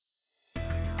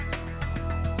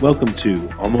Welcome to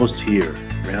Almost Here,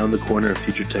 Round the Corner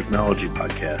Future Technology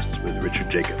podcast with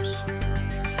Richard Jacobs.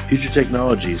 Future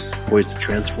technologies poised to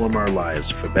transform our lives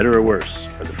for better or worse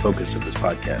are the focus of this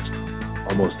podcast.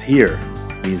 Almost Here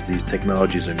means these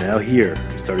technologies are now here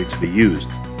and starting to be used,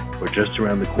 or just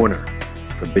around the corner,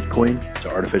 from Bitcoin to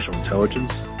artificial intelligence,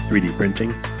 3D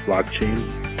printing,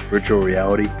 blockchain, virtual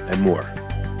reality, and more.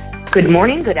 Good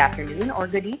morning, good afternoon, or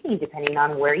good evening, depending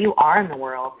on where you are in the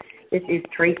world. This is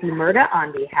Tracy Murda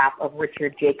on behalf of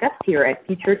Richard Jacobs here at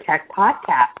Future Tech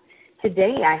Podcast.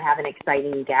 Today I have an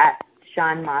exciting guest,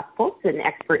 Sean Moskowitz, an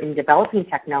expert in developing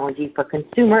technology for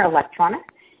consumer electronics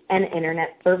and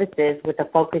internet services with a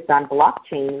focus on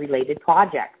blockchain-related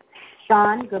projects.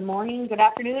 Sean, good morning, good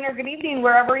afternoon, or good evening,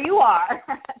 wherever you are.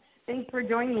 Thanks for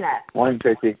joining us. Morning,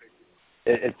 Tracy.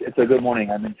 It's a good morning.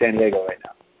 I'm in San Diego right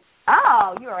now.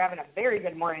 Oh, you are having a very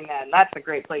good morning then. That's a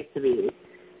great place to be.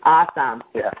 Awesome.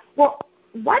 Yeah. Well,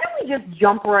 why don't we just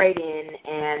jump right in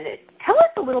and tell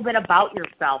us a little bit about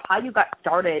yourself, how you got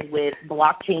started with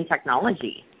blockchain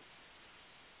technology.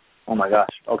 Oh, my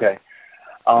gosh. Okay.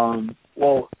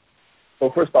 Well,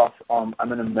 first off, I'm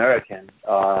an American.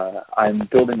 I'm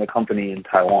building a company in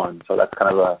Taiwan, so that's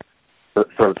kind of a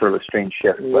sort of a strange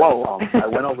shift. Whoa. But, I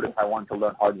went over to Taiwan to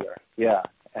learn hardware. Yeah,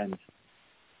 and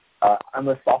I'm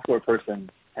a software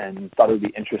person and thought it would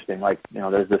be interesting. Like,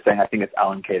 there's this thing, I think it's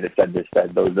Alan Kay that said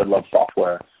those that love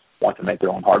software want to make their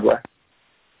own hardware.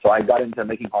 So I got into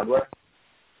making hardware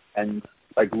and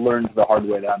learned the hard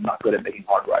way that I'm not good at making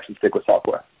hardware. I should stick with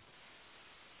software.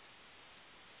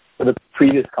 So the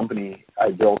previous company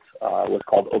I built was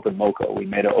called OpenMoko. We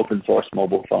made an open source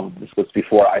mobile phone. This was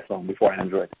before iPhone, before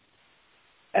Android.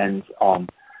 And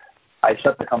I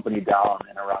shut the company down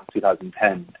in around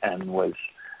 2010 and was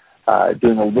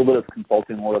doing a little bit of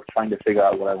consulting work, trying to figure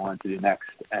out what I wanted to do next,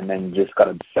 and then just got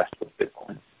obsessed with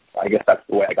Bitcoin. I guess that's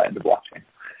the way I got into blockchain.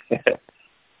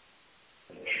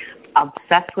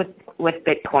 Obsessed with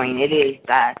Bitcoin. It is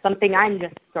something I'm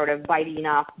just sort of biting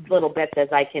off little bits as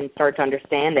I can start to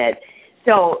understand it.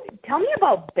 So tell me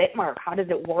about Bitmark. How does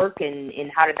it work,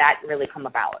 and how did that really come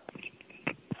about?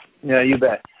 Yeah, you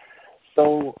bet.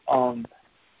 So,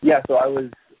 so I was,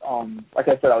 like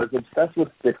I said, I was obsessed with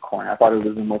Bitcoin. I thought it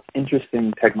was the most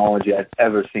interesting technology I've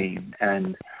ever seen.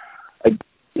 And,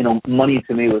 money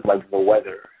to me was like the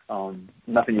weather.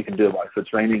 Nothing you can do about it. If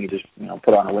it's raining, you just,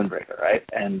 put on a windbreaker, right?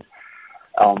 And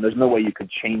there's no way you could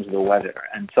change the weather.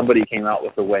 And somebody came out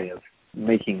with a way of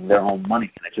making their own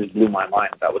money, and it just blew my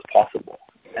mind that was possible.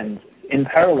 And in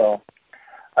parallel,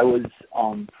 I was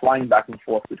flying back and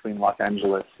forth between Los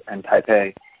Angeles and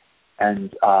Taipei,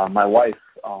 and my wife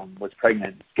was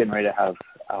pregnant, getting ready to have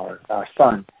our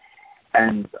son,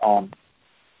 and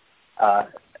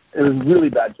it was really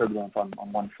bad turbulence on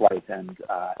one flight, and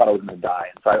I thought I was going to die.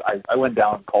 And so I went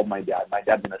down and called my dad. My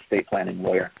dad's an estate planning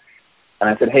lawyer. And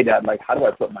I said, hey, Dad, how do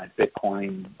I put my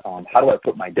Bitcoin, how do I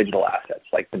put my digital assets,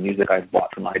 like the music I've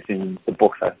bought from iTunes, the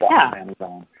books I've bought from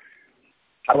Amazon,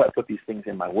 how do I put these things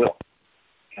in my will?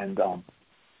 And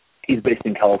he's based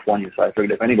in California, so I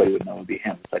figured if anybody would know, it would be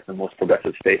him. It's like the most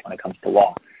progressive state when it comes to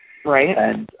law. Right.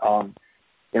 And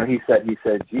he said,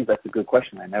 geez, that's a good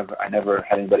question. I never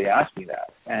had anybody ask me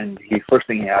that. And first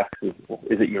thing he asked is, well,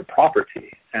 is it your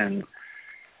property? And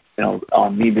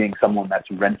me being someone that's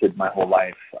rented my whole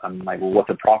life, I'm like, well, what's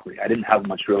a property? I didn't have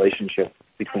much relationship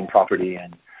between property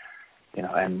and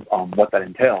what that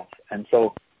entails. And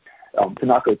so, to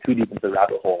not go too deep into the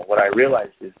rabbit hole, what I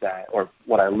realized is that, or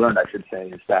what I learned, I should say,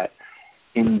 is that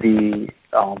in the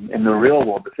real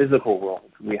world, the physical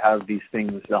world, we have these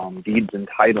things, deeds and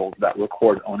titles that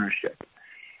record ownership.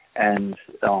 And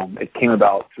it came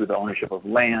about through the ownership of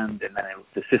land, and then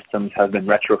the systems have been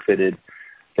retrofitted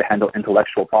to handle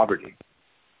intellectual property.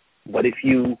 But if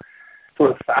you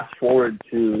sort of fast forward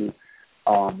to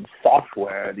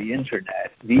software, the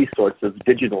internet, these sorts of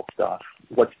digital stuff,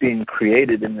 what's being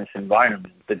created in this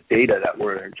environment, the data that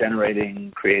we're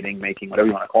generating, creating, making, whatever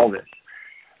you want to call this,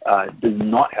 does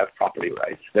not have property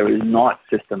rights. There is not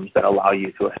systems that allow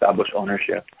you to establish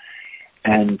ownership.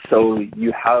 And so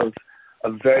you have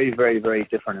a very, very, very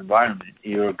different environment.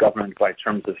 You're governed by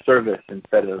terms of service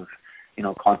instead of,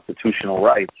 constitutional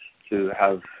rights to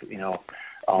have,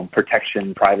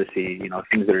 protection, privacy,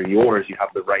 things that are yours. You have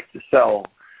the right to sell,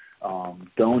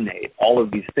 donate, all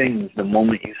of these things. The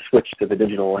moment you switch to the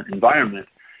digital environment,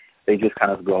 they just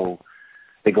kind of go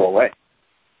away.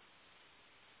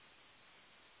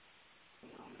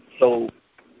 So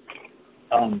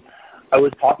I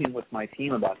was talking with my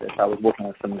team about this. I was working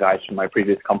with some guys from my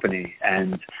previous company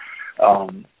and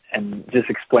just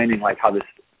explaining how this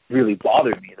really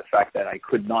bothered me, the fact that I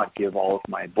could not give all of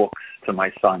my books to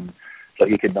my son so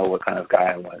he could know what kind of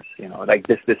guy I was. Like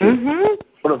this is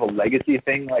sort of a legacy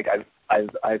thing. Like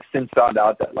I've since found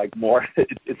out that like more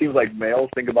it seems like males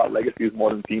think about legacies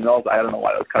more than females. I don't know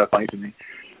why. That was kind of funny to me,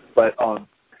 but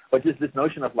just this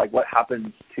notion of like what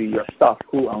happens to your stuff,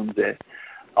 who owns it,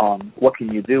 what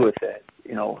can you do with it,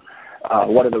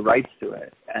 what are the rights to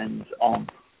it, and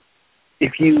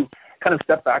if you kind of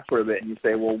step back for a bit and you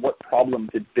say, well, what problem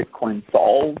did Bitcoin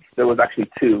solve? There was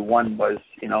actually two. One was,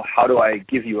 how do I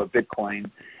give you a Bitcoin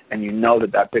and you know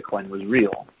that Bitcoin was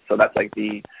real? So that's like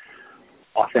the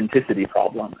authenticity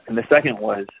problem. And the second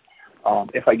was,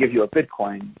 if I give you a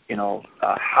Bitcoin,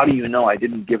 how do you know I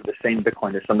didn't give the same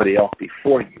Bitcoin to somebody else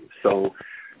before you? So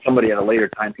somebody at a later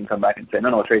time can come back and say,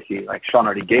 no, Tracy, like Sean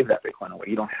already gave that Bitcoin away.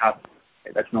 You don't have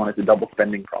it. That's known as the double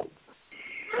spending problem.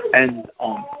 And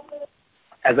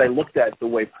as I looked at the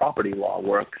way property law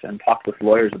works and talked with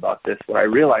lawyers about this, what I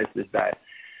realized is that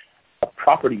a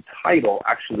property title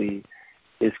actually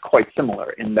is quite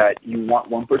similar in that you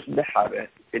want one person to have it.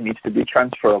 It needs to be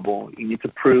transferable. You need to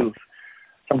prove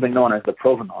something known as the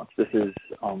provenance. This is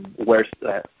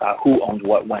who owns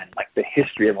what when, like the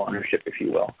history of ownership, if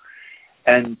you will.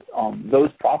 And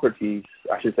those properties,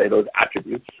 I should say those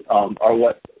attributes, are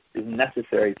what is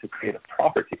necessary to create a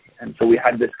property. And so we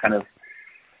had this kind of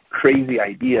crazy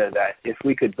idea that if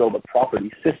we could build a property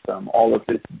system, all of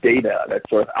this data that's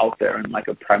sort of out there in like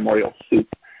a primordial soup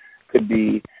could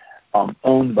be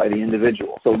owned by the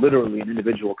individual. So literally an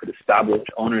individual could establish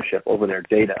ownership over their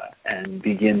data and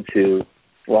begin to,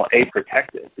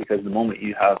 protect it, because the moment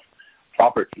you have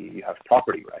property, you have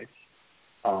property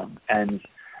rights. And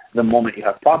the moment you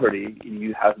have property,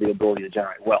 you have the ability to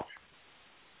generate wealth.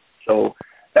 So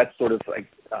that's sort of like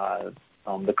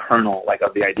the kernel, like,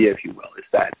 of the idea, if you will, is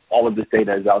that all of this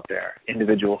data is out there.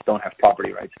 Individuals don't have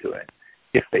property rights to it.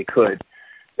 If they could,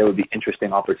 there would be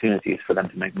interesting opportunities for them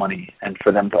to make money and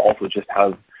for them to also just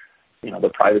have, the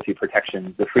privacy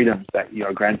protections, the freedoms that you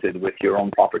are granted with your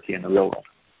own property in the real world.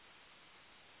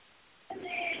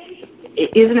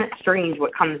 Isn't it strange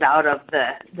what comes out of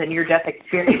the near-death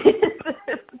experience?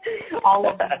 All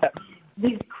of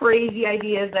these crazy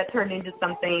ideas that turn into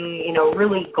something,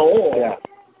 really gold. Yeah.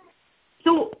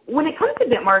 So when it comes to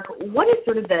Bitmark, what is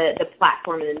sort of the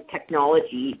platform and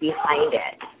technology behind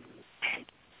it?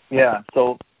 Yeah.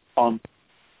 So,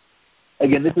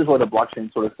 again, this is where the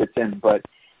blockchain sort of fits in. But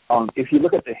if you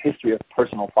look at the history of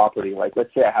personal property, like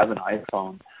let's say I have an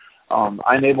iPhone,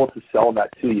 I'm able to sell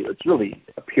that to you. It's really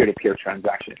a peer-to-peer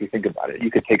transaction if you think about it. You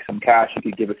could take some cash, you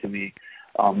could give it to me.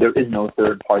 There is no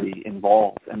third party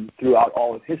involved. And throughout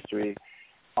all of history,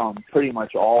 pretty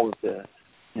much all of the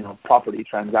property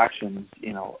transactions,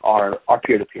 are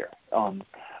peer-to-peer.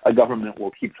 A government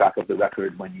will keep track of the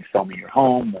record when you sell me your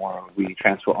home or we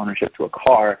transfer ownership to a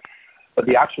car. But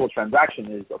the actual transaction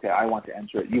is, okay, I want to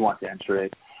enter it, you want to enter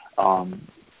it.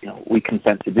 We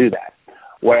consent to do that.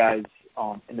 Whereas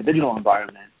in the digital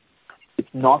environment, it's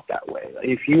not that way.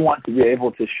 If you want to be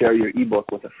able to share your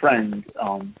ebook with a friend,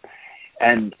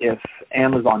 and if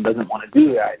Amazon doesn't want to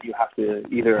do that, you have to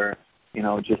either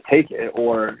just take it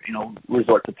or,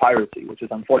 resort to piracy, which is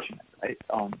unfortunate, right?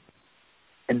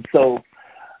 And so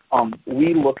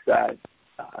we looked at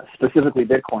specifically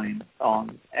Bitcoin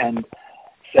and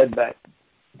said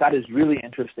that is really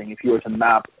interesting if you were to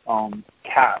map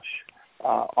cash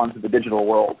onto the digital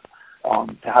world,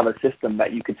 to have a system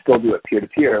that you could still do it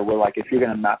peer-to-peer, where like if you're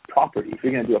going to map property, if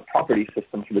you're going to do a property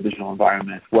system for the digital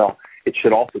environment, well, it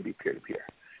should also be peer-to-peer.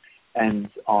 And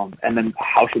then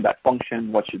how should that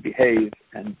function? What should behave?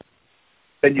 And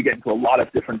then you get into a lot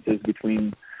of differences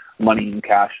between money and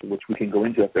cash, which we can go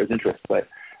into if there's interest. But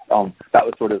that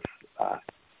was sort of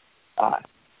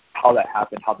how that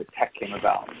happened, how the tech came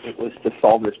about. It was to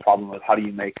solve this problem of how do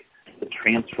you make the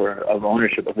transfer of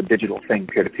ownership of a digital thing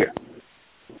peer-to-peer.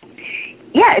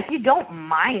 Yeah, if you don't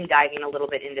mind diving a little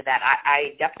bit into that,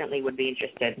 I definitely would be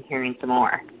interested in hearing some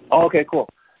more. Oh, okay, cool.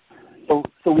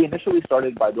 So we initially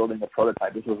started by building a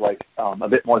prototype. This was like a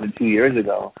bit more than 2 years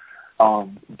ago,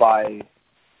 by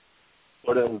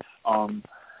sort of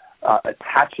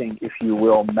attaching, if you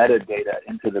will, metadata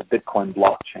into the Bitcoin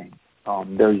blockchain.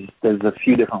 There's a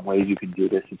few different ways you can do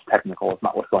this. It's technical. It's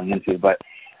not worth going into, but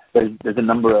there's a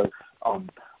number of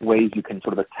ways you can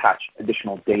sort of attach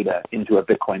additional data into a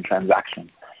Bitcoin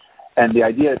transaction. And the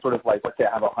idea is sort of like, let's say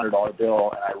I have a $100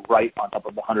 bill and I write on top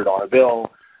of the $100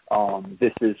 bill,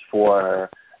 this is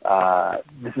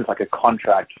like a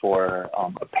contract for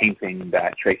a painting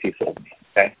that Tracy sold me.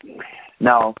 Okay.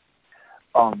 Now,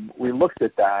 we looked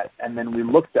at that, and then we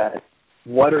looked at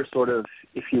what are sort of,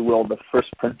 if you will, the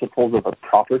first principles of a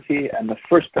property. And the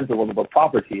first principles of a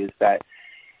property is that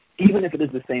even if it is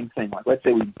the same thing, like let's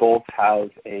say we both have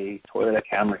a Toyota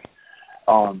Camry,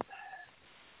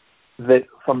 that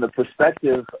from the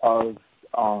perspective of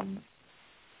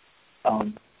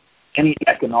any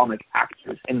economic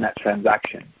actors in that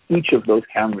transaction, each of those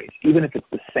Camrys, even if it's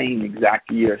the same exact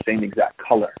year, same exact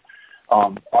color,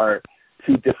 are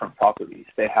two different properties.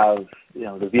 They have,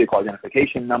 the vehicle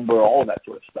identification number, all of that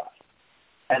sort of stuff.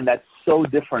 And that's so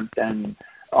different than,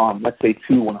 let's say,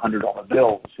 two $100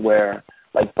 bills where,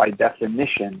 like, by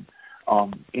definition,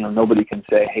 nobody can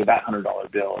say, hey, that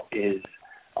 $100 bill is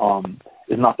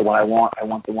not the one I want. I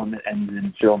want the one that ends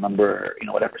in serial number,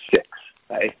 6.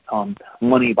 Right?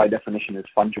 Money, by definition, is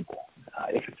fungible.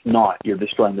 If it's not, you're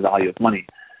destroying the value of money.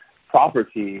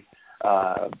 Property,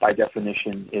 by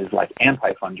definition, is like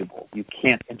anti-fungible. You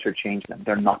can't interchange them.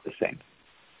 They're not the same.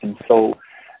 And so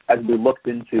as we looked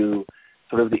into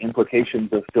sort of the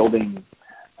implications of building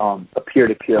a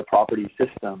peer-to-peer property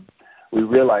system, we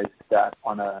realized that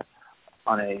on that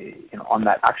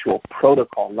actual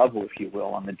protocol level, if you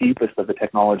will, on the deepest of the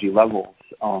technology levels,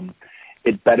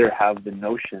 it better have the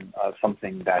notion of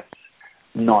something that's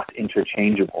not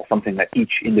interchangeable, something that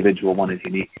each individual one is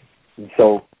unique. And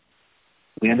so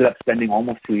we ended up spending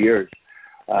almost 2 years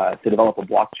to develop a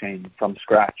blockchain from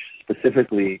scratch,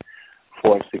 specifically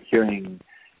for securing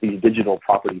these digital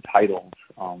property titles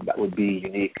that would be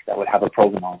unique, that would have a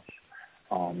provenance.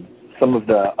 Some of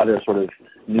the other sort of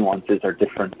nuances are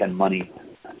different than money,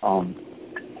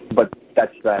 but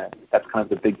that's kind of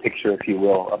the big picture, if you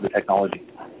will, of the technology.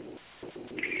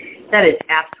 That is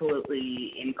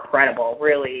absolutely incredible.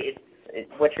 Really, it's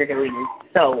what you're doing is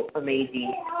so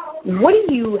amazing. What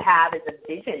do you have as a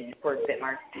vision for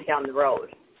Bitmark down the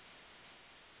road?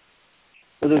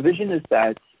 So the vision is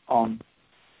that,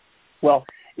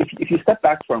 if you step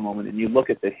back for a moment and you look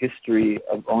at the history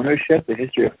of ownership, the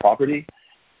history of property,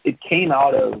 it came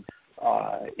out of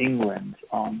England.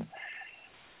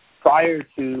 Prior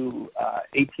to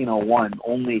 1801,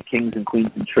 only kings and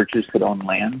queens and churches could own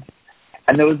land.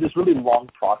 And there was this really long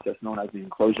process known as the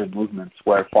enclosure movements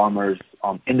where farmers,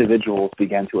 individuals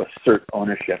began to assert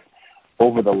ownership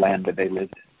over the land that they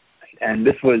lived in. And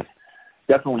this was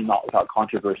definitely not without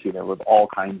controversy. There was all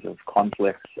kinds of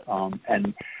conflicts.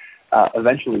 And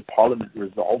eventually Parliament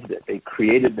resolved it. They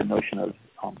created the notion of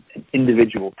an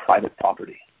individual private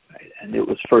property. Right? And it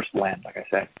was first land, like I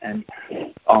said. And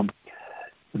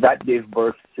that gave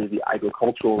birth to the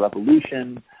agricultural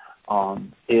revolution.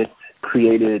 It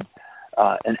created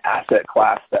an asset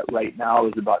class that right now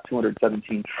is about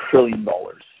 $217 trillion,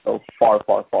 so far,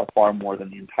 far, far, far more than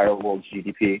the entire world's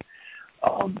GDP.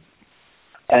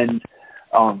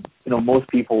 Most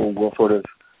people will sort of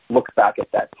look back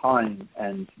at that time,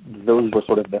 and those were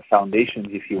sort of the foundations,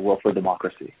 if you will, for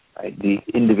democracy, right? The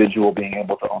individual being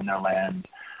able to own their land,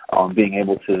 being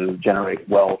able to generate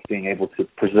wealth, being able to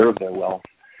preserve their wealth.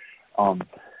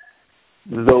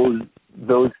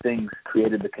 Those things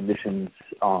created the conditions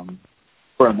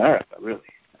for America, really.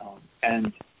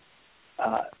 A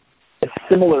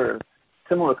similar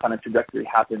kind of trajectory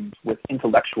happened with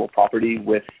intellectual property,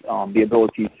 with the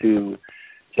ability to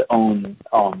own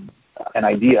an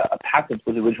idea. A patent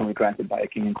was originally granted by a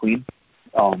king and queen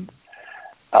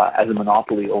as a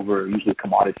monopoly over usually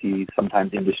commodities,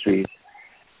 sometimes industries.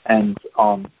 And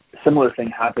similar thing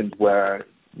happened where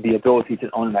the ability to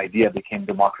own an idea became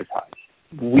democratized.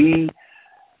 We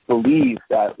believe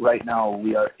that right now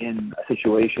we are in a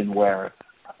situation where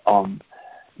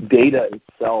data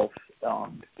itself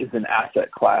is an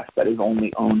asset class that is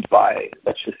only owned by,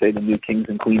 let's just say, the new kings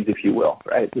and queens, if you will,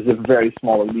 right? There's a very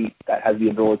small elite that has the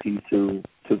ability to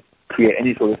create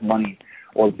any sort of money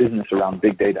or business around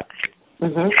big data.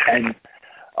 Mm-hmm. And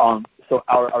so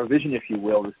our vision, if you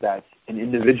will, is that an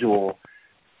individual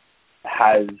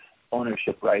has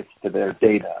ownership rights to their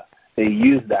data. They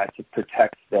use that to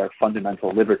protect their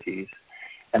fundamental liberties,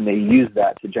 and they use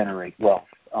that to generate wealth.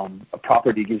 A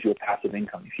property gives you a passive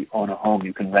income. If you own a home,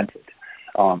 you can rent it.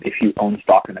 If you own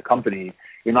stock in a company,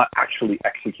 you're not actually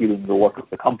executing the work of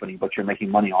the company, but you're making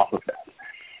money off of that.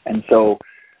 And so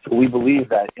we believe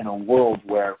that in a world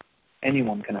where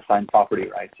anyone can assign property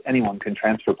rights, anyone can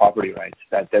transfer property rights,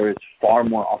 that there is far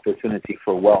more opportunity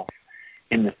for wealth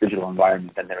in this digital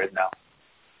environment than there is now.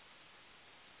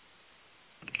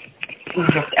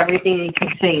 Just everything you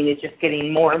keep saying is just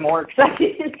getting more and more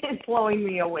excited and blowing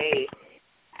me away.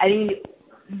 I mean,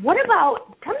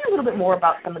 tell me a little bit more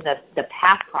about some of the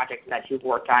past projects that you've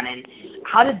worked on, and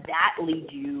how did that lead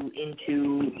you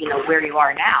into, where you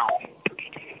are now?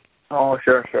 Oh,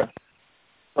 sure.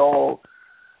 So,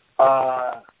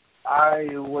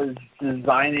 I was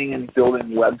designing and building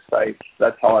websites.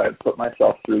 That's how I put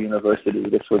myself through university.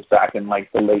 This was back in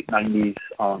like the late 90s.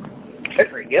 Good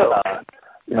for you.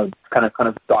 Kind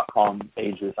of .com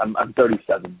ages. I'm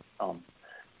 37.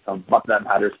 Not that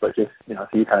matters, but just so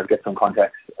you kind of get some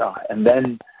context. And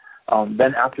then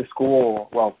after school,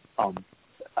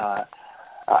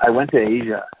 I went to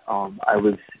Asia. I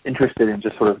was interested in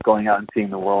just sort of going out and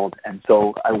seeing the world, and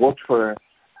so I worked for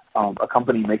a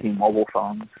company making mobile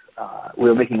phones. We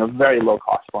were making a very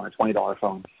low-cost phone, a $20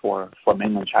 phone for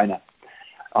mainland China,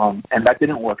 and that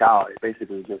didn't work out. It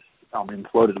basically just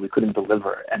imploded. We couldn't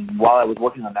deliver, and while I was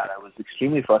working on that, I was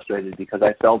extremely frustrated because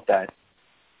I felt that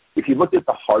if you looked at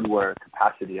the hardware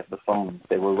capacity of the phones,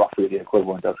 they were roughly the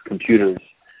equivalent of computers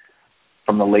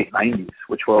from the late 90s,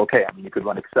 which were okay. I mean, you could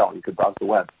run Excel, you could browse the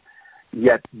web.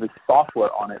 Yet the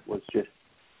software on it was just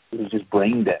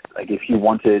brain dead. Like if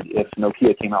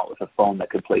Nokia came out with a phone that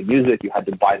could play music, you had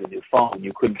to buy the new phone.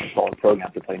 You couldn't install a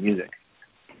program to play music.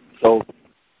 So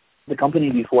the company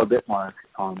before Bitmark,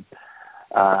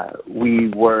 we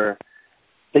were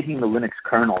taking the Linux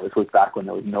kernel. This was back when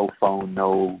there was no phone,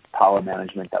 no power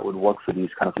management that would work for these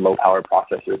kind of low power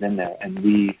processors in there. And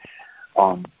we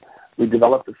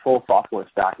developed a full software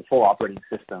stack, a full operating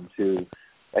system to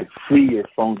like free your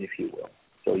phone, if you will.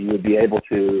 So you would be able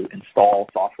to install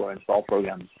software, install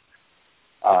programs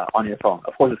on your phone.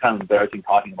 Of course, it's kind of embarrassing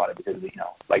talking about it because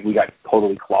we got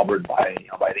totally clobbered by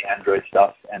the Android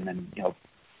stuff, and then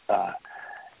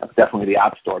definitely the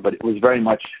App Store. But it was very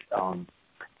much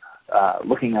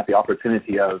looking at the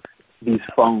opportunity of these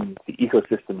phones. The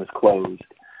ecosystem is closed.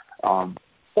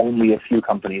 Only a few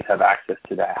companies have access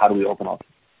to that. How do we open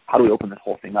this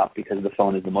whole thing up? Because the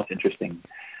phone is the most interesting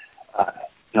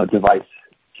device,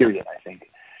 period, I think.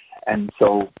 And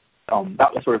so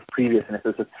that was sort of previous, and if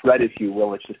there's a thread, if you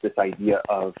will, it's just this idea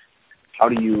of how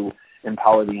do you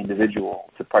empower the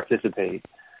individual to participate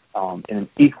in an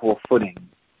equal footing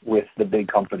with the big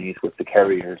companies, with the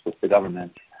carriers, with the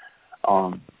government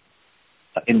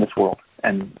in this world,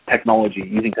 and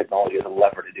using technology as a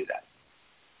lever to do that.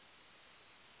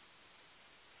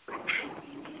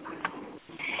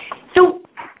 So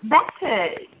back to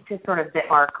sort of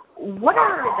Bitmark, what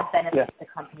are the benefits to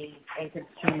companies and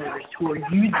consumers who are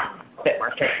using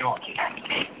Bitmark technology?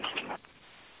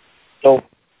 So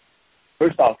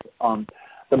first off,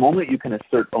 the moment you can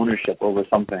assert ownership over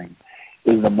something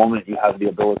is the moment you have the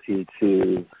ability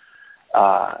to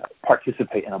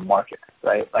participate in a market,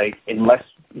 right? Like unless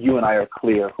you and I are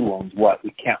clear who owns what,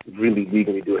 we can't really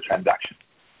legally do a transaction.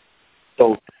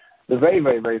 So the very,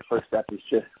 very, very first step is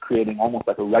just creating almost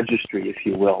like a registry, if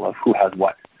you will, of who has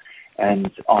what.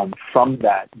 And from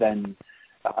that, then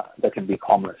there can be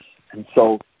commerce. And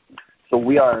so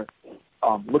we are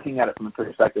looking at it from the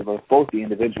perspective of both the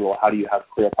individual, how do you have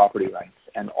clear property rights,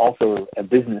 and also a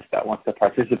business that wants to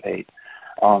participate.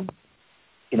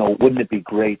 Wouldn't it be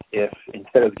great if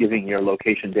instead of giving your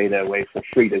location data away for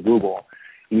free to Google,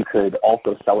 you could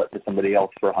also sell it to somebody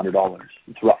else for $100?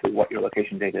 It's roughly what your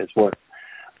location data is worth.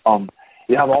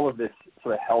 You have all of this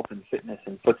sort of health and fitness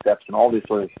and footsteps and all this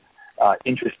sort of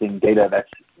interesting data that's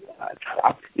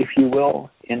trapped, if you will,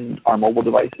 in our mobile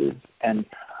devices. And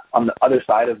on the other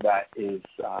side of that is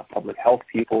public health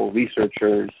people,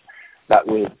 researchers that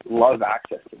would love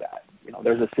access to that.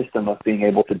 There's a system of being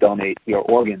able to donate your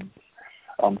organs,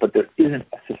 but there isn't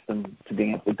a system to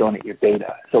being able to donate your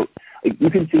data. So you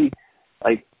can see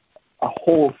like a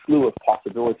whole slew of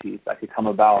possibilities that could come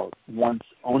about once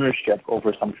ownership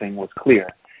over something was clear,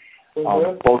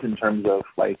 both in terms of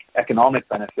like economic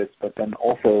benefits, but then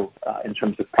also in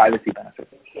terms of privacy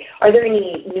benefits. Are there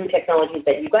any new technologies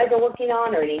that you guys are working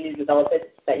on, or any new developments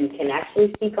that you can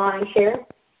actually speak on and share?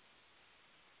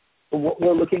 What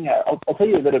we're looking at, I'll tell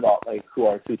you a bit about like who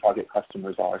our two target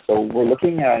customers are. So we're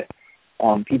looking at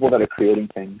people that are creating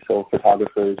things, so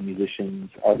photographers, musicians,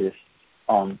 artists,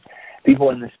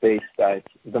 people in the space that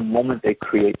the moment they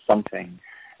create something,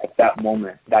 at that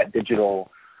moment, that digital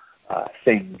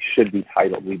thing should be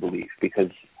titled, we believe,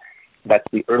 because that's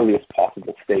the earliest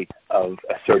possible state of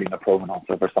asserting a provenance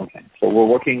over something. So we're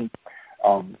working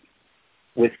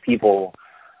with people,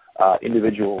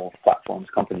 individual platforms,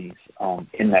 companies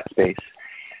in that space.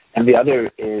 And the other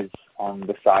is on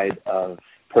the side of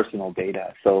personal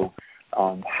data. So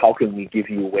how can we give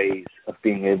you ways of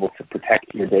being able to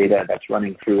protect your data that's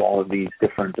running through all of these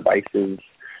different devices,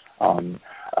 IoT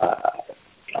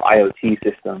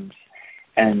systems,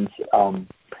 and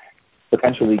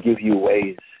potentially give you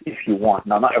ways, if you want,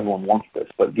 now not everyone wants this,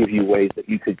 but give you ways that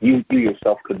you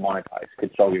yourself could monetize,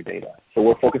 could sell your data. So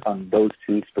we're focused on those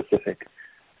two specific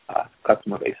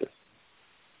customer bases.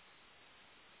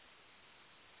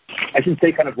 should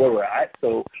say kind of where we're at.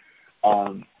 So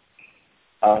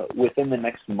within the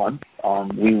next month,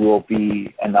 we will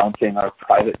be announcing our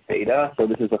private beta. So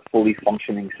this is a fully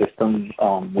functioning system.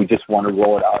 We just want to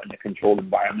roll it out in a controlled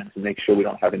environment to make sure we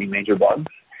don't have any major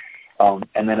bugs.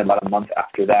 And then about a month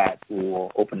after that, we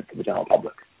will open it to the general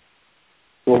public.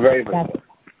 So we're very, very close.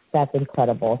 That's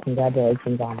incredible.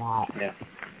 Congratulations on that.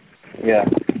 Yeah.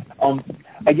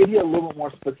 I give you a little bit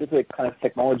more specific kind of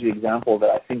technology example that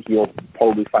I think you'll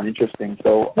probably find interesting.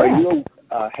 So have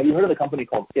you heard of the company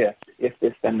called If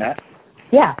This Then That?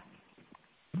 Yeah.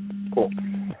 Cool.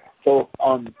 So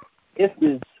If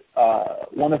is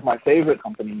one of my favorite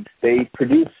companies. They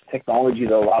produce technology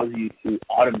that allows you to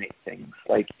automate things.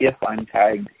 Like if I'm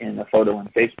tagged in a photo on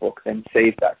Facebook, then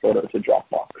save that photo to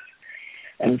Dropbox.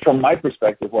 And from my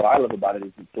perspective, what I love about it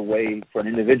is it's a way for an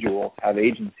individual to have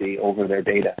agency over their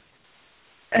data.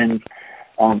 And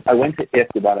I went to If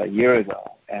about a year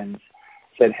ago and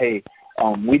said, hey,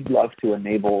 we'd love to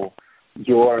enable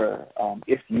your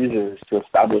If users to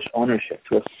establish ownership,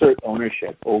 to assert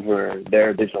ownership over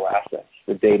their digital assets,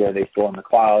 the data they store in the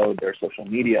cloud, their social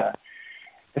media.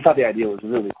 I thought the idea was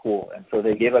really cool. And so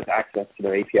they gave us access to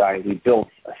their API. We built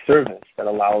a service that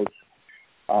allows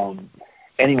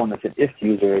anyone that's an If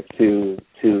user to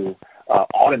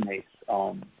automate.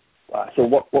 So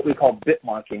what we call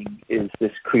bitmarking is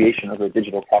this creation of a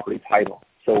digital property title.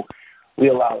 So we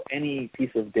allow any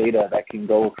piece of data that can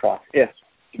go across If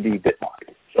to be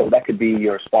bitmarked. So that could be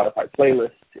your Spotify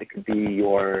playlist. It could be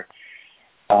your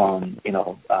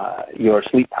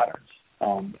sleep patterns.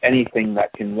 Anything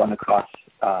that can run across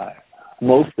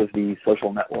most of these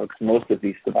social networks, most of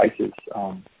these devices.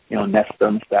 Nest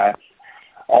thermostats.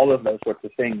 All of those sorts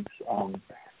of things,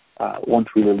 once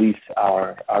we release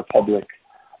our public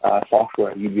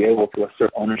software, you'd be able to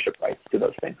assert ownership rights to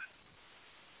those things.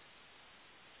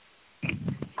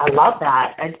 I love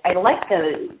that. I like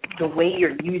the way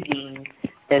you're using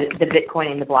the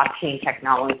Bitcoin and the blockchain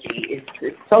technology.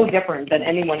 It's so different than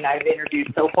anyone I've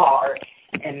interviewed so far,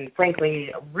 and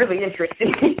frankly, really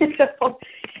interesting. So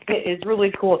it is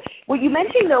really cool. Well, you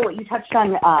mentioned, though, you touched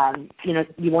on,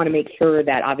 you want to make sure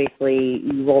that obviously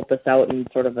you rolled this out in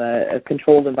sort of a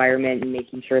controlled environment and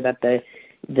making sure that the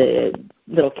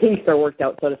little kinks are worked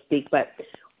out, so to speak. But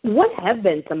what have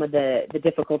been some of the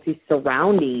difficulties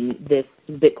surrounding this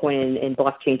Bitcoin and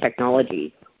blockchain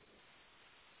technology?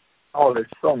 Oh, there's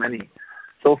so many.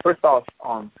 So first off,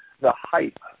 the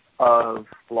hype of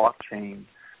blockchain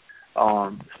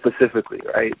specifically,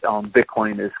 right?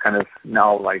 Bitcoin is kind of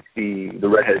now like the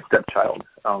redheaded stepchild.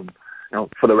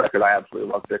 For the record, I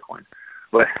absolutely love Bitcoin,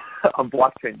 but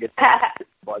blockchain gets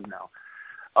buzz now.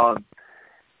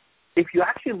 If you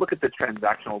actually look at the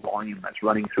transactional volume that's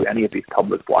running through any of these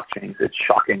public blockchains, it's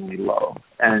shockingly low.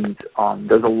 And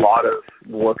there's a lot of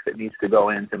work that needs to go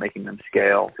into making them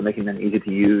scale, to making them easy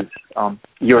to use.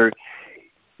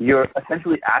 You're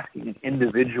essentially asking an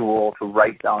individual to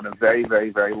write down a very, very,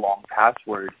 very long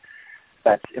password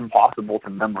that's impossible to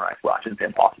memorize. Well, I shouldn't say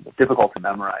impossible, difficult to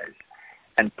memorize,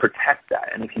 and protect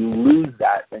that. And if you lose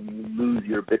that, then you lose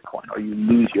your Bitcoin or you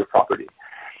lose your property.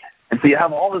 And so you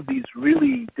have all of these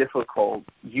really difficult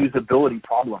usability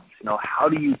problems. How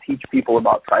do you teach people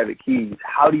about private keys?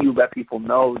 How do you let people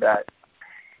know that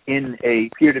in a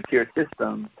peer-to-peer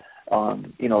system,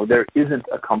 there isn't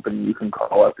a company you can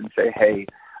call up and say, hey,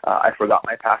 I forgot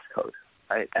my passcode,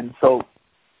 right? And so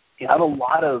you have a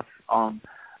lot of,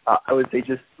 I would say,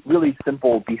 just really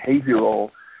simple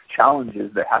behavioral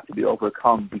challenges that have to be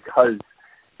overcome because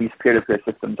these peer-to-peer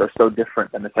systems are so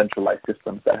different than the centralized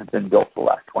systems that have been built for the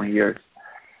last 20 years.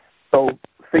 So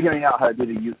figuring out how to do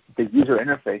the user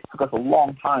interface took us a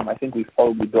long time. I think we've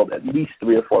probably built at least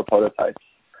 3 or 4 prototypes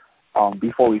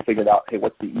before we figured out, hey,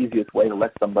 what's the easiest way to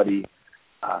let somebody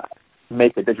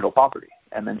make a digital property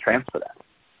and then transfer that.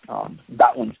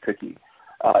 That one's tricky.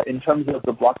 In terms of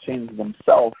the blockchains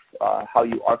themselves, how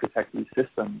you architect these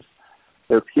systems,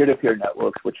 they're peer-to-peer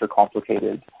networks, which are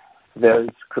complicated. There's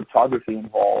cryptography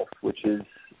involved, which is,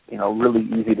 really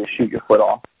easy to shoot your foot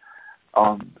off.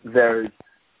 There's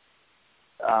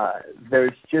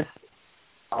just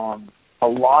a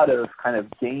lot of kind of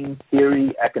game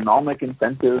theory, economic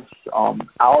incentives.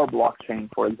 Our blockchain,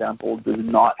 for example, does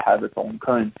not have its own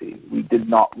currency. We did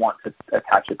not want to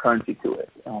attach a currency to it.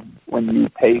 When you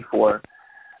pay for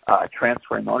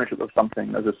transferring ownership of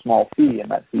something, there's a small fee, and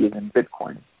that fee is in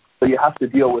Bitcoin. So you have to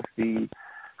deal with the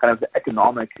kind of the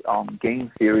economic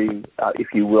game theory,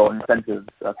 if you will, incentives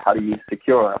of how to use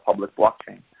secure a public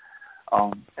blockchain.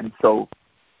 And so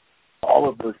all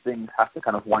of those things have to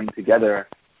kind of wind together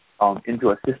into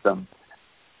a system.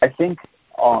 I think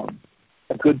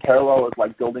a good parallel is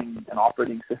like building an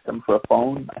operating system for a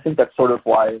phone. I think that's sort of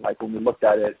why, like, when we looked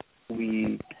at it,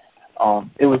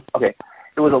 it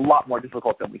was a lot more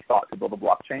difficult than we thought to build a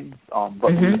blockchain,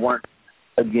 but we weren't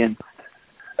against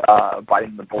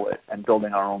biting the bullet and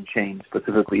building our own chain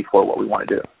specifically for what we want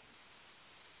to do.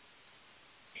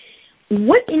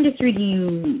 What industry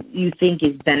do you think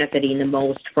is benefiting the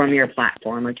most from your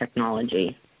platform or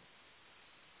technology?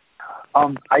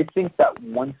 I think that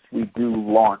once we do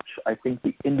launch, I think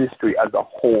the industry as a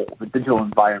whole, the digital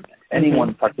environment,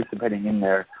 anyone participating in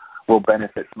there will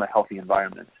benefit from a healthy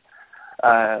environment.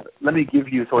 Let me give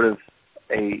you sort of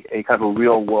a kind of a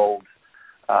real-world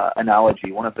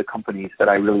analogy. One of the companies that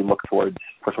I really look towards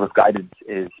for sort of guidance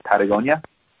is Patagonia,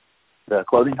 the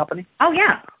clothing company. Oh,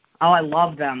 yeah. Oh, I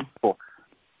love them. Cool.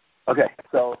 Okay,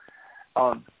 so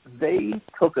they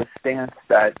took a stance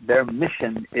that their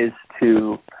mission is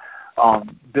to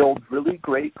build really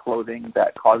great clothing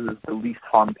that causes the least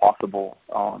harm possible,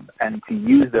 and to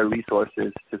use their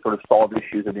resources to sort of solve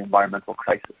issues of the environmental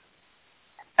crisis.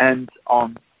 And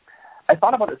I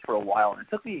thought about this for a while, and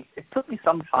it took me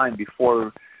some time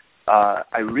before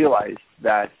I realized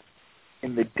that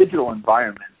in the digital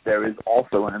environment there is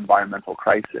also an environmental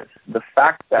crisis. The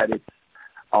fact that it's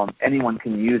anyone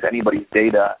can use anybody's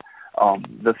data,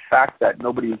 the fact that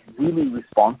nobody is really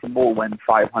responsible when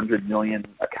 500 million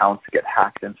accounts get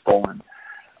hacked and stolen,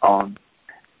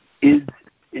 is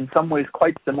in some ways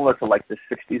quite similar to like the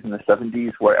 60s and the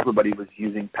 70s, where everybody was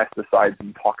using pesticides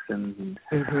and toxins,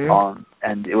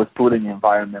 and it was polluting the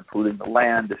environment, polluting the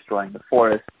land, destroying the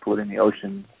forest, polluting the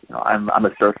oceans. You know, I'm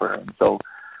a surfer, and so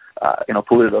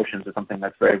polluted oceans is something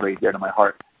that's very, very dear to my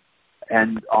heart.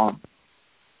 And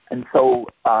so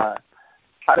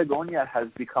Patagonia has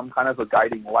become kind of a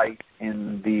guiding light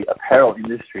in the apparel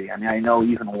industry. I mean, I know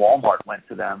even Walmart went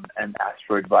to them and asked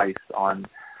for advice on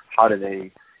how do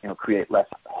they, create less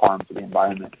harm to the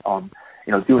environment.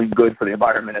 Doing good for the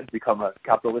environment has become a,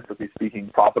 capitalistically speaking,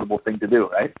 profitable thing to do,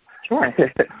 right? Sure.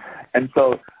 And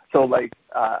so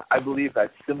I believe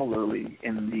that similarly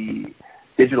in the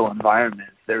digital environment,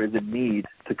 there is a need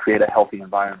to create a healthy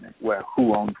environment where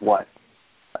who owns what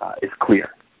is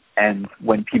clear. And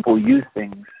when people use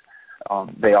things,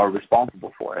 they are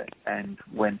responsible for it. And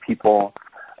when people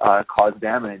cause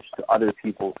damage to other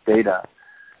people's data,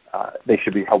 they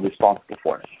should be held responsible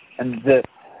for it. And the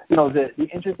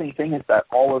interesting thing is that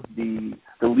all of the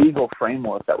legal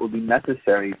framework that would be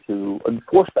necessary to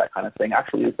enforce that kind of thing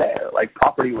actually is there. Like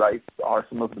property rights are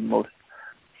some of the most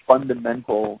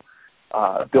fundamental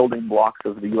building blocks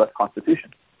of the U.S.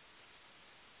 Constitution.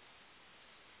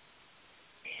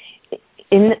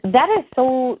 And that is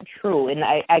so true. And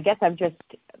I guess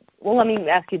let me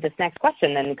ask you this next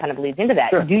question, then it kind of leads into that.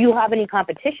 Sure. Do you have any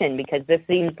competition? Because this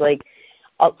seems like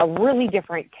a really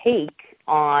different take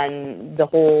on the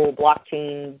whole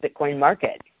blockchain Bitcoin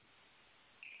market.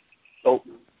 So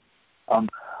I'll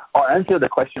answer the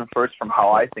question first from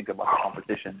how I think about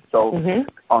competition. So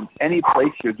any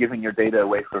place you're giving your data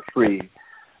away for free,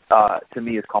 to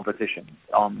me, is competition.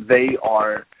 They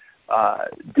are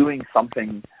doing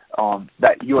something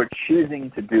that you're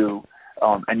choosing to do,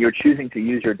 and you're choosing to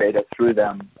use your data through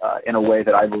them in a way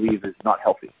that I believe is not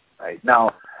healthy. Right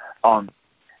now, I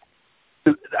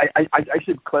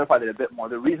should clarify that a bit more.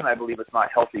 The reason I believe it's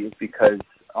not healthy is because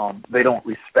they don't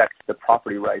respect the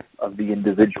property rights of the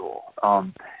individual.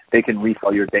 They can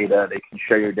resell your data. They can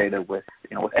share your data with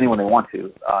anyone they want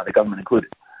to, the government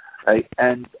included. Right,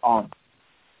 and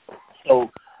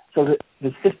so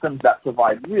the systems that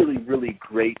provide really, really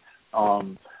great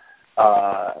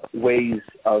ways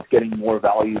of getting more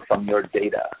value from your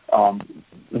data.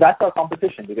 That's our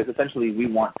competition, because essentially we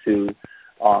want to,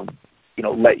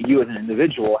 let you as an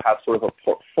individual have sort of a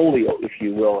portfolio, if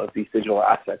you will, of these digital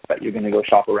assets that you're going to go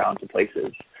shop around to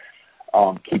places,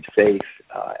 keep safe,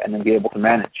 and then be able to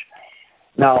manage.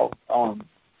 Now,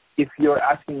 if you're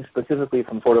asking specifically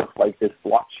from sort of like this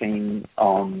blockchain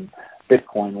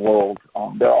Bitcoin world,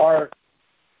 there are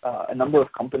a number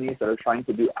of companies that are trying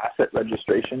to do asset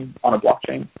registration on a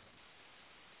blockchain.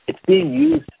 It's being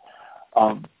used,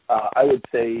 I would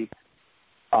say,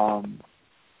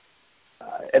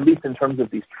 at least in terms of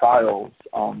these trials,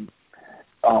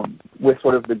 with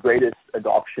sort of the greatest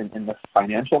adoption in the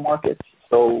financial markets.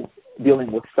 So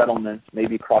dealing with settlements,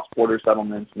 maybe cross-border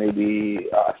settlements, maybe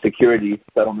security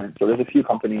settlements. So there's a few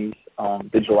companies,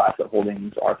 Digital Asset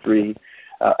Holdings, R3,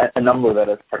 a number that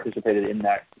have participated in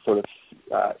that sort of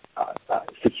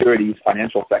securities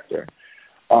financial sector.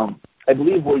 I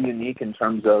believe we're unique in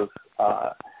terms of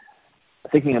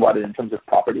thinking about it in terms of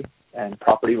property and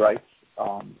property rights,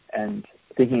 and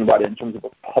thinking about it in terms of a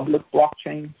public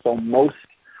blockchain. So most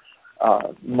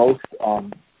most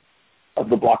of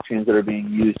the blockchains that are being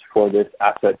used for this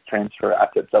asset transfer,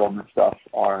 asset settlement stuff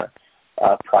are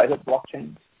private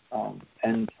blockchains.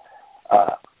 And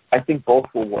I think both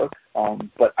will work,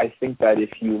 but I think that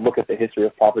if you look at the history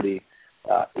of property,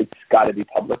 it's got to be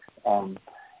public.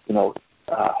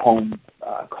 Home,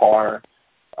 car,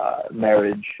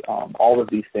 marriage, all of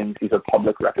these things, these are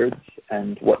public records,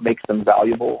 and what makes them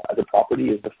valuable as a property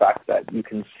is the fact that you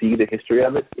can see the history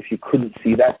of it. If you couldn't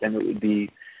see that, then it would be,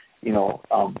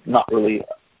 not really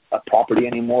a property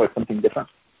anymore. It's something different.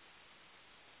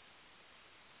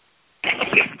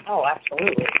 Oh,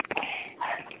 absolutely.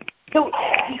 So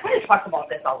you kind of talked about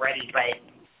this already, but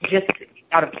just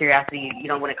out of curiosity,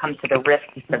 when it comes to the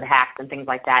risks of hacks and things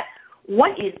like that,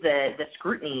 what is the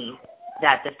scrutiny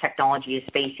that this technology is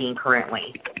facing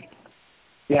currently?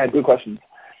 Yeah, good question.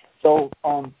 So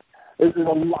there's a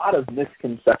lot of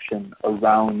misconception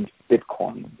around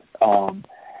Bitcoin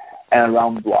and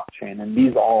around blockchain, and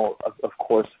these all, of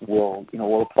course, will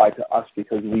apply to us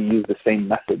because we use the same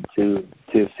method to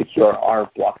secure our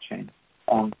blockchain.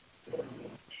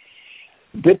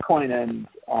 Bitcoin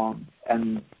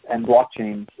and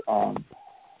blockchains,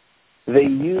 they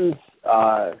use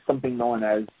something known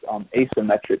as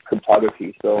asymmetric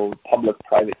cryptography, so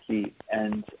public-private key,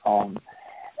 and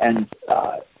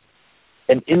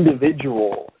an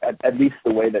individual, at least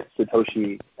the way that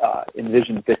Satoshi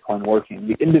envisioned Bitcoin working,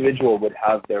 the individual would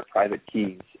have their private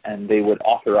keys, and they would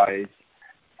authorize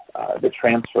the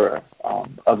transfer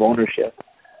of ownership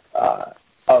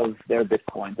of their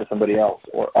Bitcoin to somebody else,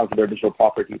 or of their digital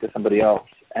property to somebody else.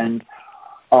 And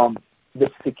the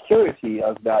security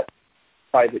of that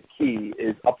private key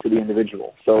is up to the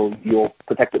individual. So you'll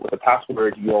protect it with a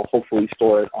password. You'll hopefully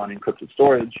store it on encrypted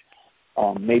storage.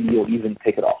 Maybe you'll even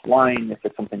take it offline if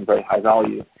it's something very high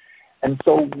value. And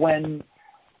so when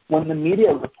the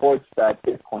media reports that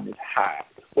Bitcoin is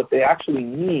hacked, what they actually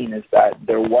mean is that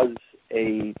there was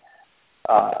an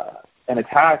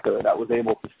attacker that was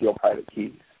able to steal private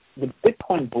keys. The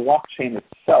Bitcoin blockchain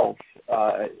itself,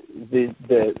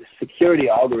 the security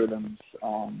algorithms,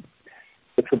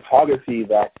 the cryptography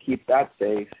that keeps that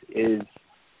safe is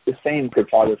the same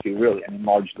cryptography, really,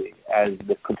 largely, as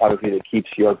the cryptography that keeps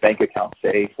your bank account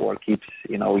safe or keeps,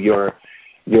 your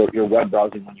web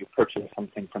browsing when you purchase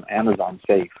something from Amazon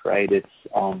safe, right? It's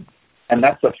and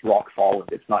that's just rock solid.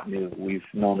 It's not new. We've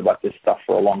known about this stuff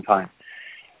for a long time.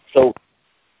 So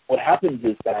what happens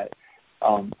is that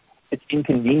it's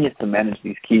inconvenient to manage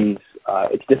these keys.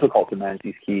 It's difficult to manage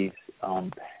these keys.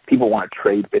 People want to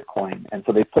trade Bitcoin, and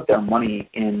so they put their money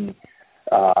in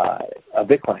a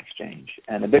Bitcoin exchange.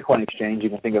 And a Bitcoin exchange, you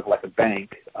can think of like a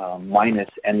bank minus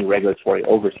any regulatory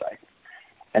oversight.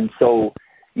 And so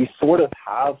you sort of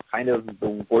have kind of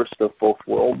the worst of both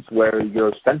worlds, where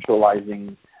you're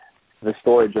centralizing the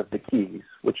storage of the keys,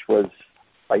 which was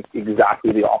like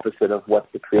exactly the opposite of what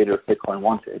the creator of Bitcoin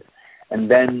wanted. And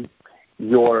then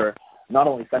you're not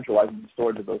only centralizing the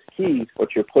storage of those keys,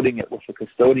 but you're putting it with a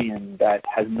custodian that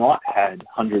has not had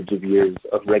hundreds of years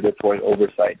of regulatory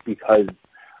oversight, because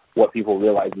what people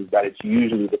realize is that it's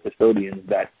usually the custodians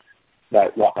that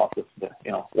walk off with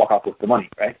the money,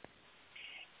 right?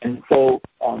 And so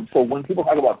when people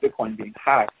talk about Bitcoin being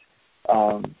hacked,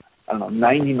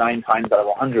 99 times out of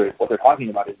 100, what they're talking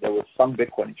about is there was some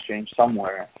Bitcoin exchange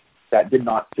somewhere that did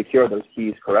not secure those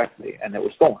keys correctly, and it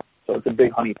was stolen. So it's a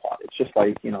big honeypot. It's just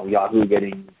like, Yahoo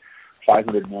getting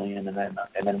 500 million and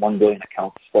then 1 billion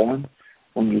accounts stolen.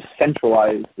 When you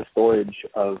centralize the storage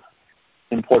of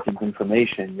important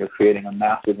information, you're creating a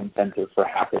massive incentive for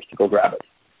hackers to go grab it.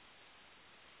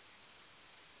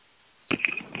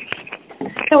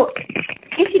 So,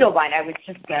 if you don't mind, I was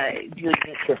just doing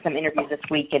some interviews this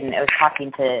week, and I was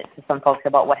talking to some folks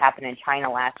about what happened in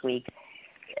China last week.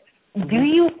 Do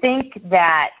you think is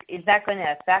that going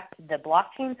to affect the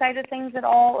blockchain side of things at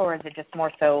all, or is it just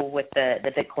more so with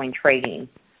the Bitcoin trading?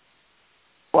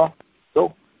 Well,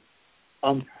 so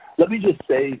let me just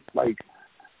say,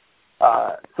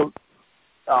 a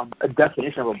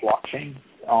definition of a blockchain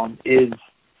is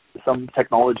some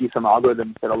technology, some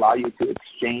algorithms that allow you to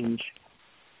exchange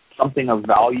something of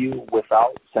value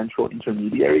without central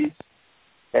intermediaries.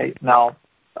 Okay, now,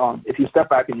 if you step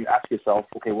back and you ask yourself,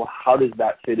 okay, well, how does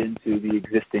that fit into the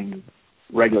existing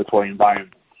regulatory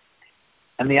environment?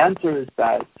 And the answer is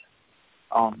that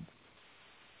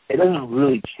it doesn't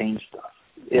really change stuff.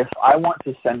 If I want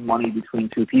to send money between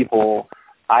two people,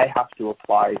 I have to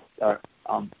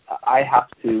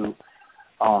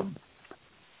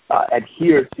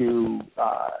adhere to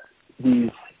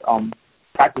these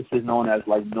practices known as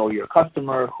know your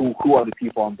customer, who are the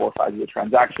people on both sides of the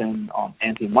transaction,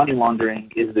 anti-money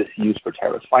laundering, is this used for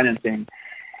terrorist financing?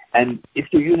 And if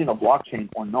you're using a blockchain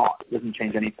or not, it doesn't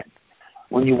change anything.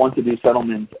 When you want to do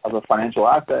settlement of a financial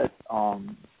asset,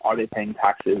 are they paying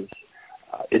taxes?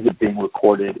 Is it being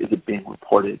recorded? Is it being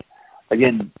reported?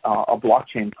 Again, a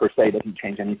blockchain per se doesn't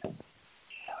change anything.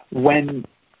 When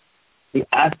the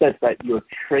asset that you're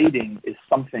trading is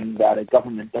something that a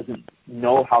government doesn't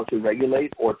know how to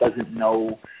regulate or doesn't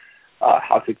know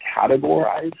how to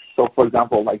categorize. So, for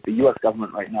example, like the U.S.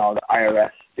 government right now, the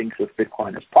IRS thinks of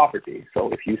Bitcoin as property.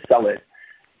 So if you sell it,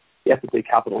 you have to pay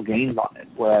capital gains on it.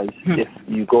 Whereas if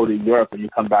you go to Europe and you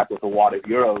come back with a wad of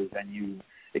euros and you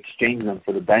exchange them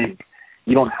for the bank,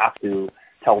 you don't have to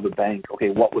tell the bank, okay,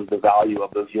 what was the value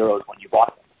of those euros when you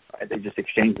bought them? Right? They just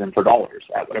exchange them for dollars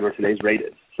at whatever today's rate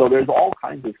is. So there's all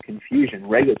kinds of confusion,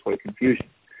 regulatory confusion.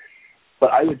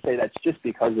 But I would say that's just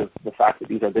because of the fact that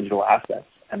these are digital assets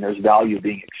and there's value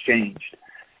being exchanged.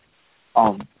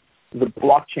 The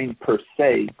blockchain per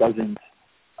se doesn't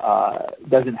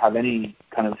have any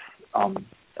kind of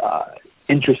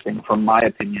interesting, from my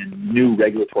opinion, new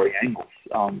regulatory angles.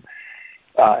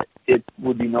 It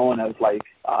would be known as like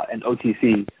an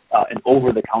OTC, an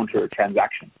over-the-counter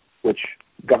transaction, which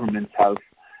governments have,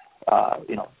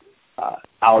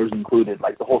 ours included,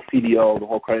 like the whole CDO, the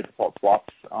whole credit default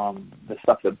swaps, the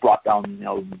stuff that brought down,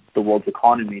 the world's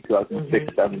economy,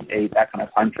 2006, 7, 8, that kind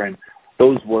of time frame.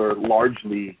 Those were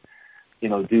largely,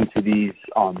 due to these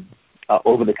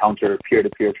over-the-counter,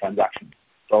 peer-to-peer transactions.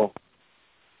 So,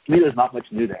 to me, there's not much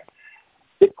new there.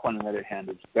 Bitcoin, on the other hand,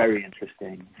 is very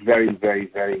interesting, very, very,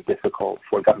 very difficult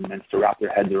for governments to wrap their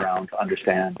heads around, to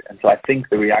understand. And so I think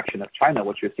the reaction of China,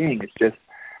 what you're seeing is just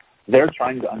they're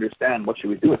trying to understand, what should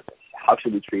we do with this? How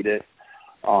should we treat it?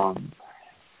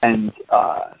 And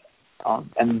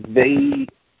they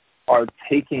are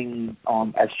taking,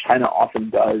 as China often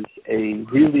does, a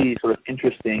really sort of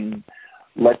interesting,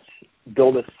 let's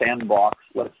build a sandbox,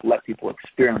 let's let people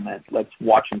experiment, let's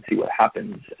watch and see what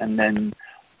happens, and then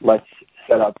let's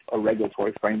set up a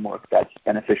regulatory framework that's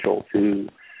beneficial to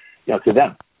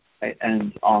them. Right?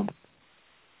 And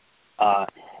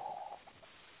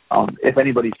if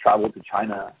anybody's traveled to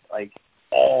China, like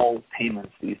all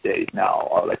payments these days now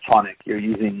are electronic. You're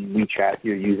using WeChat,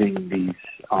 you're using these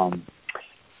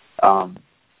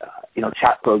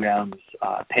chat programs,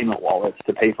 payment wallets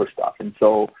to pay for stuff. And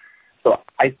so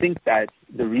I think that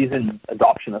the reason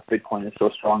adoption of Bitcoin is so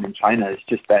strong in China is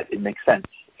just that it makes sense.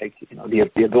 Like,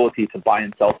 the ability to buy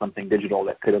and sell something digital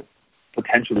that could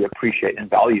potentially appreciate in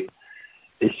value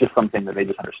is just something that they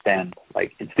just understand,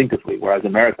 like, instinctively. Whereas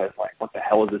America is like, what the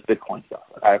hell is this Bitcoin stuff?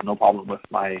 Like, I have no problem with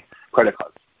my credit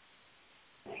cards.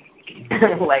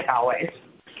 Like always.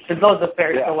 It goes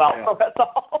affairs so well for us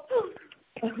all.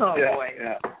 Boy.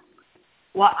 Yeah.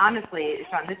 Well, honestly,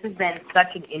 Sean, this has been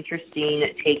such an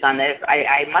interesting take on this.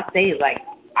 I must say, like,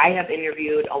 I have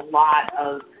interviewed a lot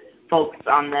of folks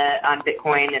on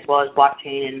Bitcoin as well as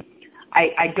blockchain, and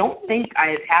I don't think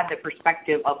I've had the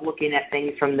perspective of looking at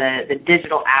things from the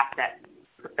digital asset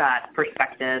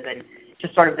perspective and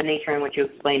just sort of the nature in which you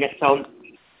explained it. So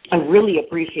I really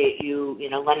appreciate you,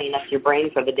 lending us your brain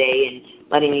for the day and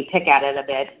letting me pick at it a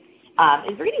bit.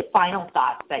 Is there any final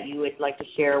thoughts that you would like to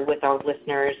share with our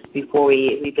listeners before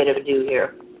we bid adieu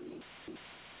here?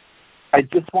 I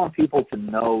just want people to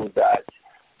know that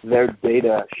their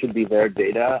data should be their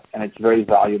data, and it's very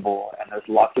valuable. And there's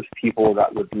lots of people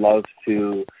that would love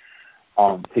to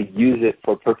use it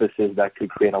for purposes that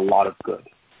could create a lot of good,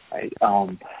 right?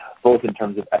 Both in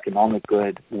terms of economic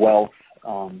good, wealth,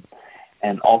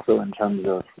 and also in terms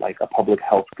of like a public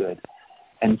health good.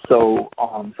 And so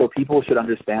people should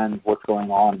understand what's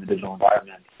going on in the digital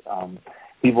environment.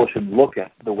 People should look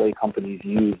at the way companies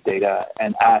use data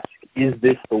and ask, is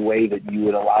this the way that you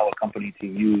would allow a company to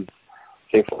use,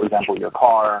 say, for example, your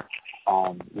car,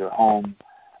 your home,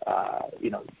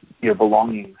 your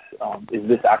belongings? Is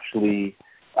this actually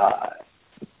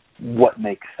what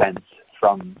makes sense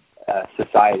from a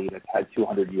society that's had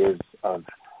 200 years of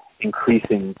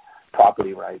increasing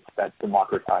property rights that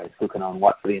democratize who can own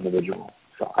what for the individual?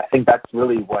 So I think that's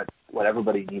really what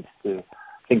everybody needs to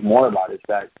think more about, is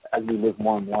that as we live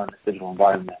more and more in this digital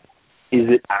environment, is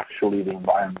it actually the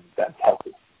environment that's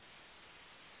healthy?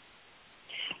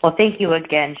 Well, thank you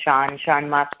again, Sean. Sean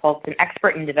Moss-Pultz, an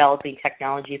expert in developing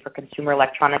technology for consumer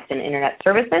electronics and internet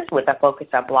services with a focus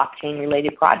on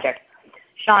blockchain-related projects.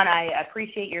 Sean, I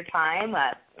appreciate your time.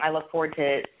 I look forward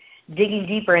to digging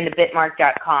deeper into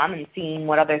Bitmark.com and seeing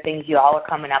what other things you all are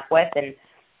coming up with, and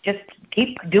just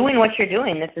keep doing what you're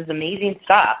doing. This is amazing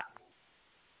stuff.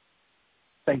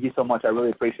 Thank you so much. I really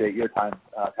appreciate your time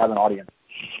to have an audience.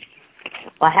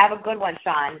 Well, have a good one,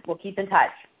 Sean. We'll keep in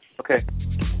touch. Okay,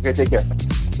 take care.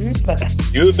 Bye-bye.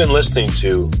 You have been listening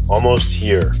to Almost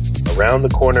Here, Around the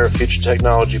Corner of Future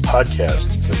Technology podcast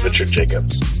with Richard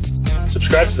Jacobs.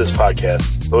 Subscribe to this podcast,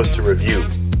 post a review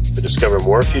to discover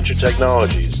more future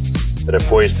technologies that are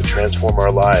poised to transform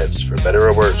our lives for better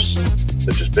or worse,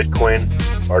 such as Bitcoin,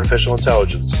 artificial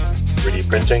intelligence, 3D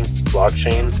printing,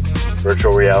 blockchain,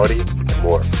 virtual reality, and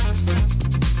more.